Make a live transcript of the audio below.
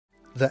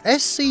The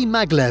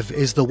SCMaglev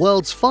is the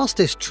world's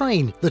fastest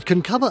train that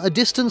can cover a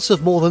distance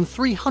of more than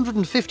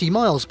 350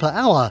 miles per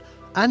hour,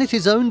 and it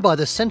is owned by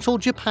the Central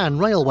Japan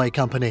Railway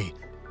Company.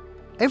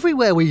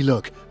 Everywhere we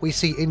look, we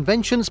see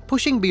inventions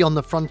pushing beyond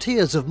the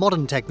frontiers of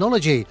modern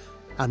technology,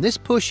 and this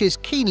push is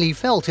keenly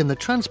felt in the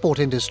transport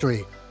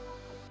industry.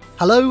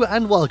 Hello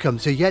and welcome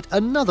to yet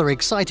another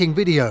exciting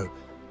video.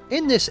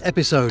 In this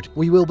episode,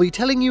 we will be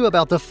telling you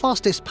about the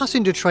fastest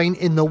passenger train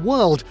in the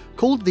world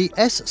called the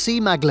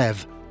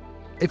SCMaglev.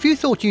 If you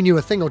thought you knew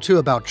a thing or two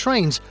about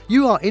trains,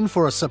 you are in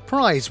for a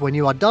surprise when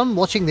you are done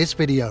watching this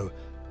video.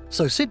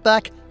 So sit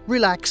back,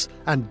 relax,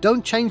 and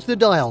don't change the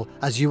dial,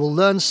 as you will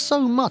learn so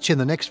much in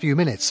the next few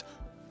minutes.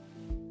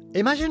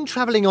 Imagine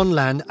travelling on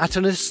land at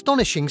an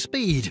astonishing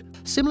speed,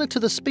 similar to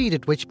the speed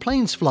at which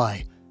planes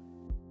fly.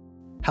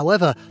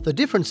 However, the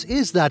difference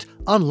is that,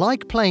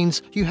 unlike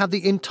planes, you have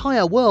the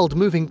entire world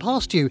moving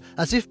past you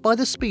as if by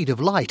the speed of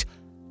light.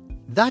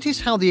 That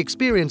is how the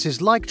experience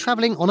is like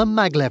travelling on a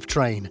maglev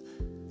train.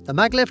 The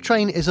maglev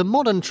train is a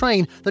modern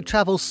train that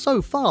travels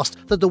so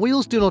fast that the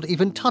wheels do not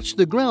even touch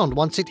the ground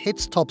once it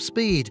hits top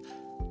speed.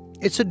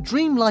 It's a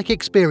dreamlike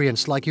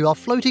experience, like you are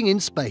floating in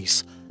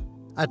space.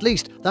 At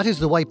least, that is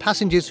the way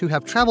passengers who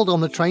have travelled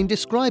on the train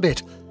describe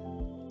it.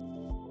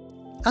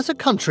 As a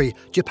country,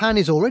 Japan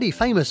is already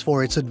famous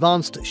for its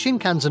advanced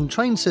Shinkansen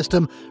train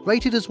system,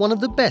 rated as one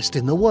of the best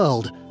in the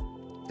world.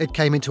 It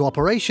came into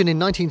operation in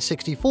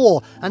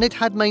 1964, and it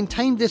had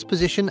maintained this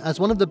position as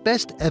one of the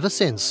best ever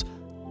since.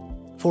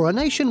 For a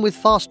nation with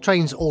fast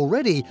trains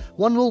already,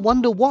 one will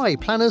wonder why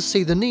planners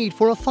see the need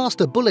for a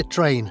faster bullet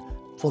train.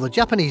 For the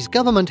Japanese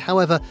government,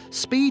 however,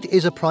 speed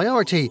is a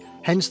priority,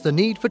 hence the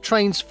need for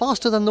trains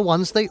faster than the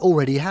ones they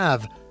already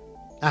have.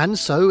 And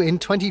so, in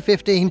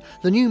 2015,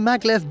 the new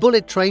maglev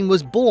bullet train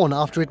was born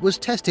after it was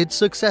tested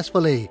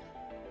successfully.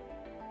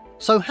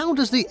 So how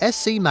does the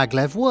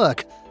SCMaglev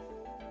work?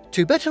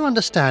 To better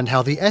understand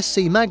how the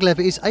SCMaglev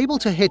is able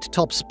to hit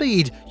top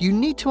speed, you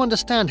need to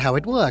understand how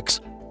it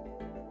works.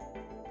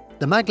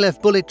 The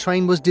maglev bullet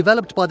train was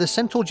developed by the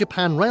Central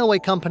Japan Railway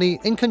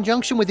Company in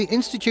conjunction with the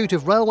Institute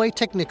of Railway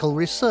Technical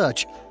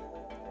Research.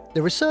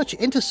 The research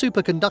into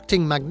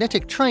superconducting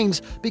magnetic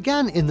trains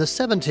began in the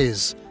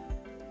 70s.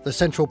 The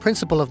central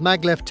principle of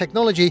maglev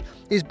technology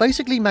is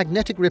basically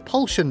magnetic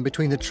repulsion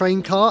between the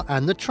train car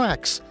and the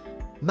tracks.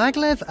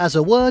 Maglev as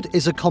a word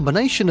is a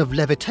combination of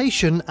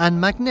levitation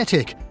and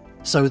magnetic,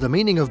 so the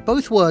meaning of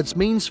both words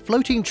means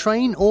floating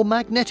train or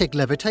magnetic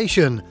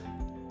levitation.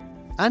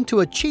 And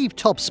to achieve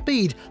top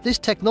speed, this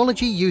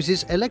technology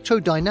uses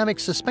electrodynamic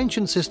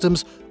suspension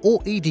systems, or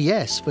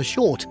EDS for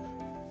short.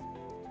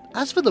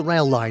 As for the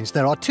rail lines,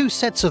 there are two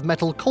sets of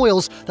metal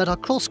coils that are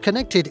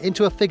cross-connected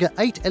into a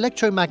figure-8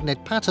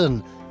 electromagnet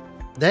pattern.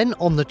 Then,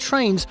 on the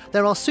trains,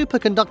 there are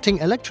superconducting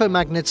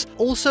electromagnets,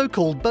 also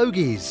called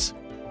bogies.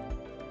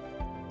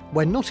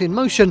 When not in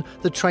motion,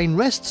 the train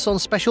rests on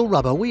special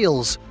rubber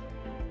wheels.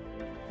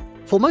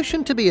 For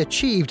motion to be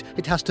achieved,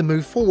 it has to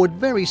move forward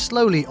very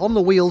slowly on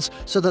the wheels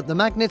so that the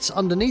magnets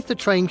underneath the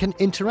train can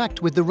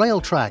interact with the rail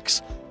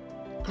tracks.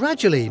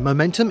 Gradually,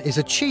 momentum is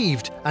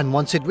achieved, and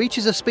once it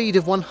reaches a speed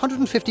of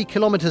 150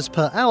 km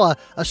per hour,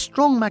 a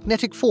strong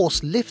magnetic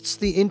force lifts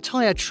the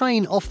entire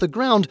train off the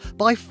ground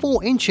by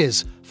 4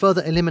 inches,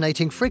 further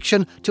eliminating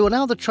friction to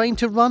allow the train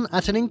to run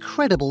at an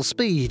incredible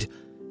speed.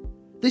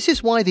 This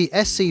is why the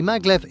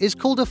SCMaglev is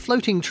called a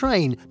floating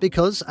train,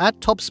 because at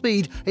top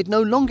speed it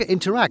no longer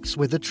interacts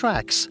with the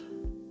tracks.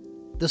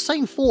 The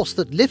same force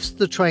that lifts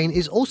the train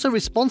is also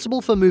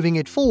responsible for moving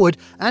it forward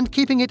and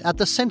keeping it at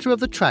the center of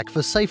the track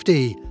for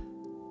safety.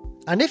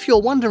 And if you're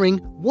wondering,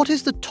 what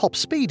is the top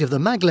speed of the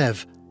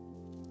maglev?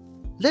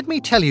 Let me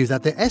tell you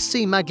that the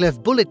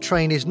SCMaglev bullet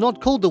train is not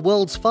called the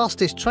world's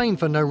fastest train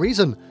for no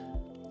reason.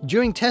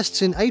 During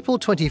tests in April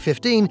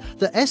 2015,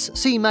 the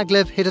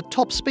SCMaglev hit a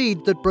top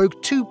speed that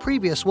broke 2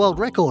 previous world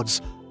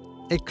records.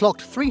 It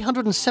clocked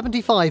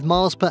 375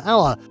 miles per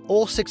hour,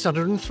 or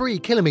 603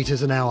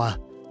 kilometers an hour.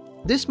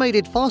 This made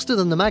it faster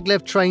than the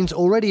maglev trains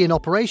already in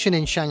operation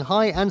in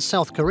Shanghai and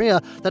South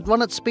Korea that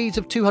run at speeds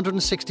of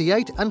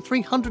 268 and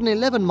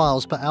 311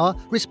 miles per hour,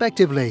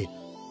 respectively.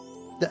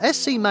 The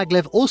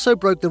SCMaglev also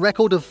broke the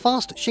record of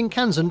fast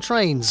Shinkansen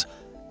trains.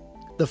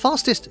 The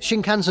fastest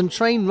Shinkansen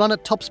train run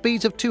at top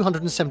speeds of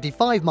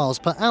 275 miles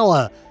per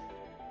hour.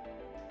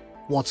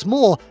 What's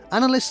more,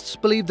 analysts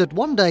believe that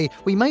one day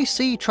we may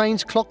see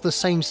trains clock the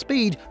same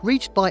speed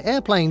reached by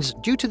airplanes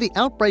due to the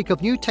outbreak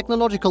of new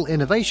technological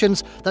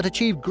innovations that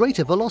achieve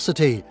greater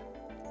velocity.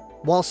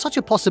 While such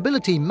a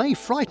possibility may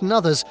frighten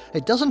others,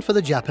 it doesn't for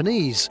the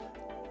Japanese.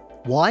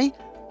 Why?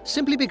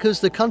 Simply because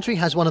the country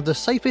has one of the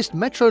safest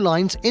metro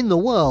lines in the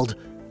world.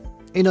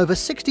 In over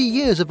 60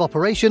 years of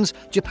operations,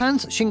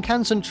 Japan's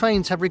Shinkansen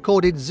trains have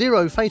recorded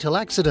 0 fatal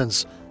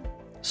accidents.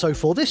 So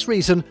for this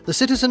reason, the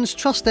citizens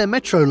trust their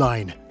metro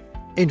line.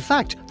 In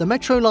fact, the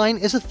metro line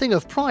is a thing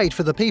of pride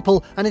for the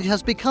people, and it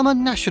has become a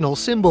national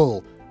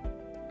symbol.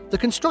 The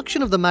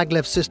construction of the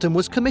maglev system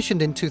was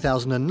commissioned in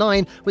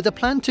 2009 with a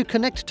plan to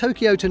connect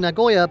Tokyo to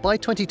Nagoya by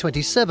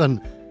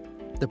 2027.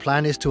 The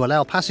plan is to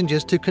allow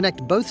passengers to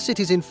connect both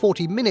cities in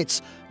 40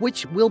 minutes,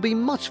 which will be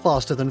much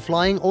faster than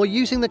flying or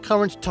using the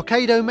current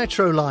Tokaido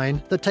metro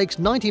line that takes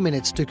 90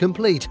 minutes to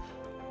complete.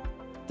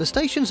 The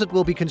stations that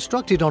will be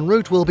constructed en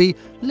route will be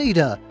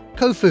Leida,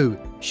 Kofu,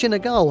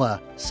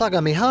 Shinagawa,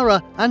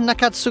 Sagamihara and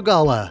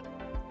Nakatsugawa.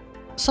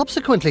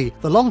 Subsequently,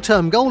 the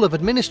long-term goal of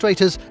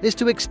administrators is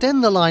to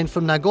extend the line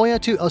from Nagoya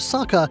to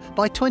Osaka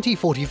by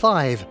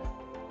 2045.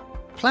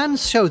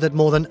 Plans show that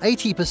more than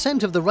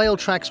 80% of the rail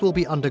tracks will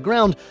be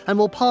underground and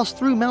will pass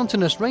through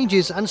mountainous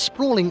ranges and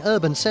sprawling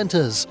urban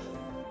centers.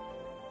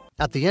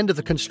 At the end of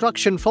the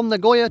construction from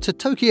Nagoya to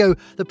Tokyo,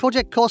 the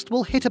project cost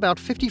will hit about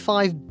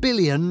 $55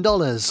 billion.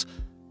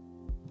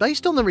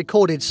 Based on the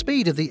recorded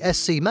speed of the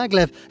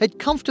SCMaglev, it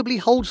comfortably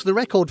holds the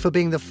record for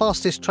being the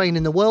fastest train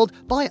in the world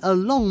by a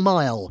long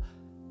mile.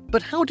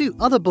 But how do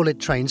other bullet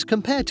trains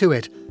compare to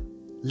it?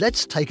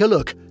 Let's take a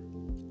look.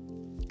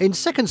 In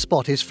second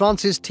spot is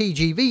France's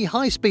TGV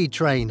high-speed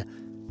train.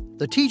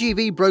 The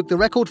TGV broke the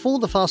record for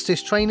the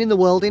fastest train in the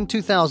world in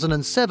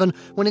 2007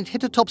 when it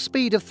hit a top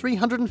speed of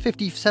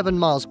 357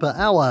 miles per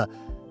hour.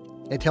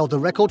 It held the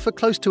record for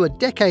close to a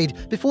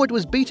decade before it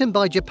was beaten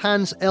by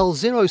Japan's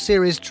L0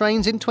 series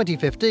trains in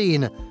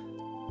 2015.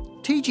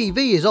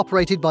 TGV is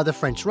operated by the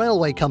French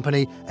railway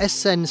company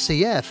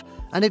SNCF,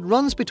 and it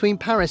runs between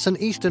Paris and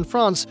eastern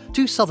France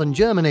to southern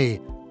Germany.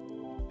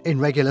 In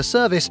regular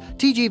service,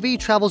 TGV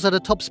travels at a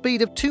top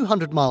speed of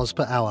 200 miles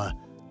per hour.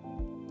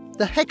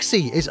 The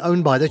Hexi is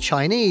owned by the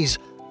Chinese.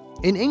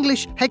 In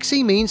English,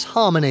 Hexi means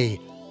harmony.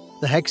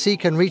 The Hexi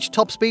can reach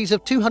top speeds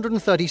of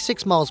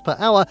 236 miles per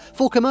hour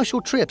for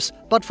commercial trips,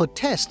 but for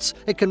tests,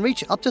 it can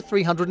reach up to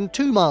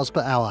 302 miles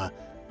per hour.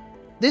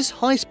 This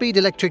high-speed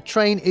electric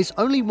train is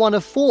only one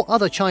of 4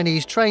 other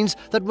Chinese trains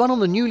that run on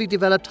the newly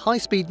developed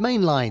high-speed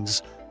main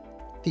lines.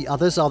 The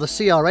others are the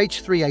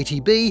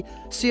CRH-380B,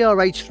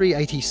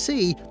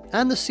 CRH-380C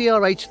and the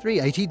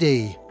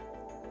CRH-380D.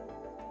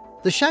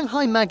 The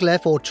Shanghai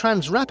Maglev or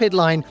Trans-Rapid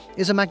Line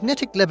is a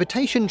magnetic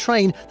levitation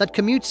train that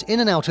commutes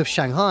in and out of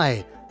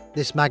Shanghai.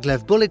 This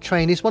maglev bullet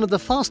train is one of the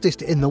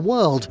fastest in the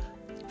world.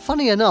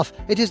 Funny enough,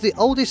 it is the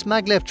oldest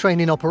maglev train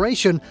in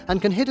operation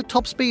and can hit a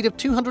top speed of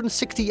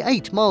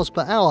 268 miles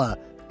per hour.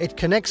 It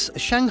connects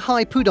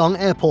Shanghai Pudong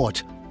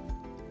Airport.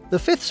 The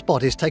 5th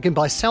spot is taken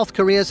by South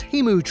Korea's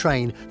Himu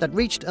train that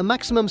reached a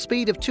maximum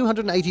speed of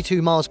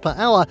 282 miles per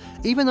hour,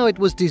 even though it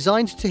was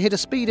designed to hit a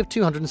speed of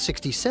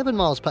 267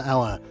 miles per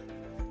hour.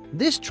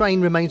 This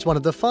train remains one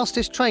of the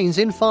fastest trains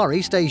in Far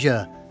East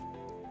Asia.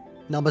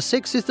 Number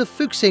 6 is the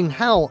Fuxing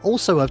Hao,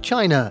 also of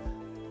China.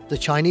 The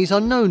Chinese are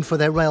known for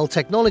their rail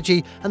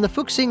technology, and the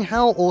Fuxing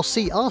Hao, or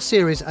CR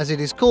series as it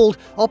is called,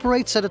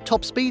 operates at a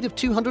top speed of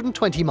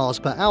 220 miles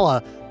per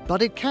hour,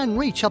 but it can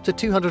reach up to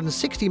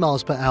 260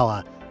 miles per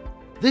hour.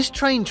 This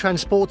train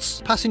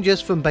transports passengers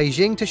from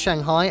Beijing to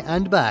Shanghai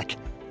and back.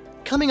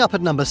 Coming up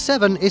at number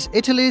 7 is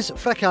Italy's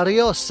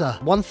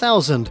Frecariosa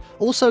 1000,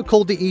 also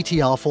called the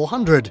ETR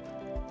 400.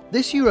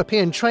 This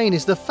European train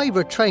is the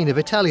favourite train of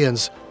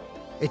Italians.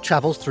 It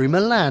travels through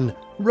Milan,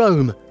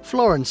 Rome,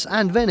 Florence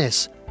and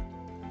Venice.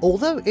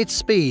 Although its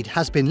speed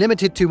has been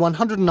limited to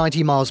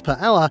 190 miles per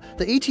hour,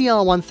 the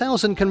ETR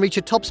 1000 can reach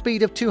a top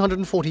speed of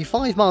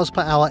 245 miles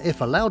per hour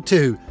if allowed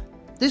to.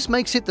 This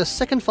makes it the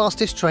second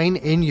fastest train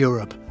in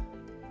Europe.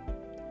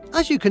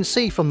 As you can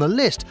see from the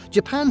list,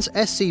 Japan's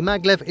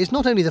SCMaglev is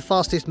not only the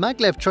fastest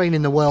maglev train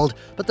in the world,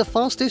 but the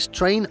fastest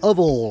train of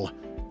all.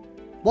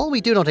 While we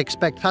do not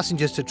expect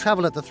passengers to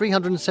travel at the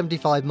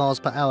 375 miles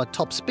per hour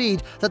top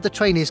speed that the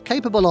train is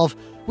capable of,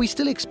 we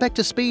still expect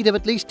a speed of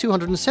at least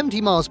 270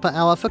 miles per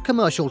hour for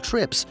commercial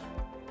trips.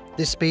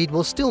 This speed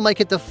will still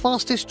make it the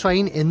fastest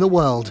train in the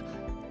world.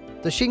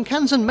 The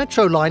Shinkansen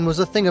metro line was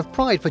a thing of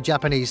pride for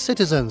Japanese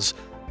citizens.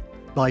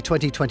 By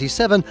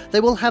 2027,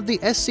 they will have the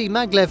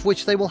SCMaglev,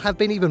 which they will have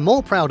been even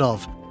more proud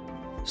of.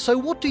 So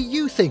what do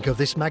you think of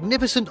this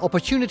magnificent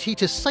opportunity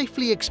to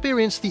safely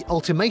experience the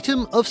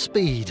ultimatum of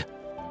speed?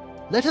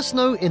 Let us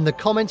know in the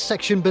comments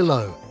section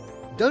below.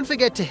 Don't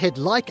forget to hit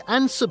like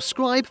and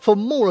subscribe for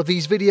more of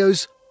these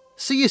videos.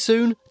 See you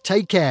soon,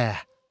 take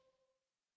care.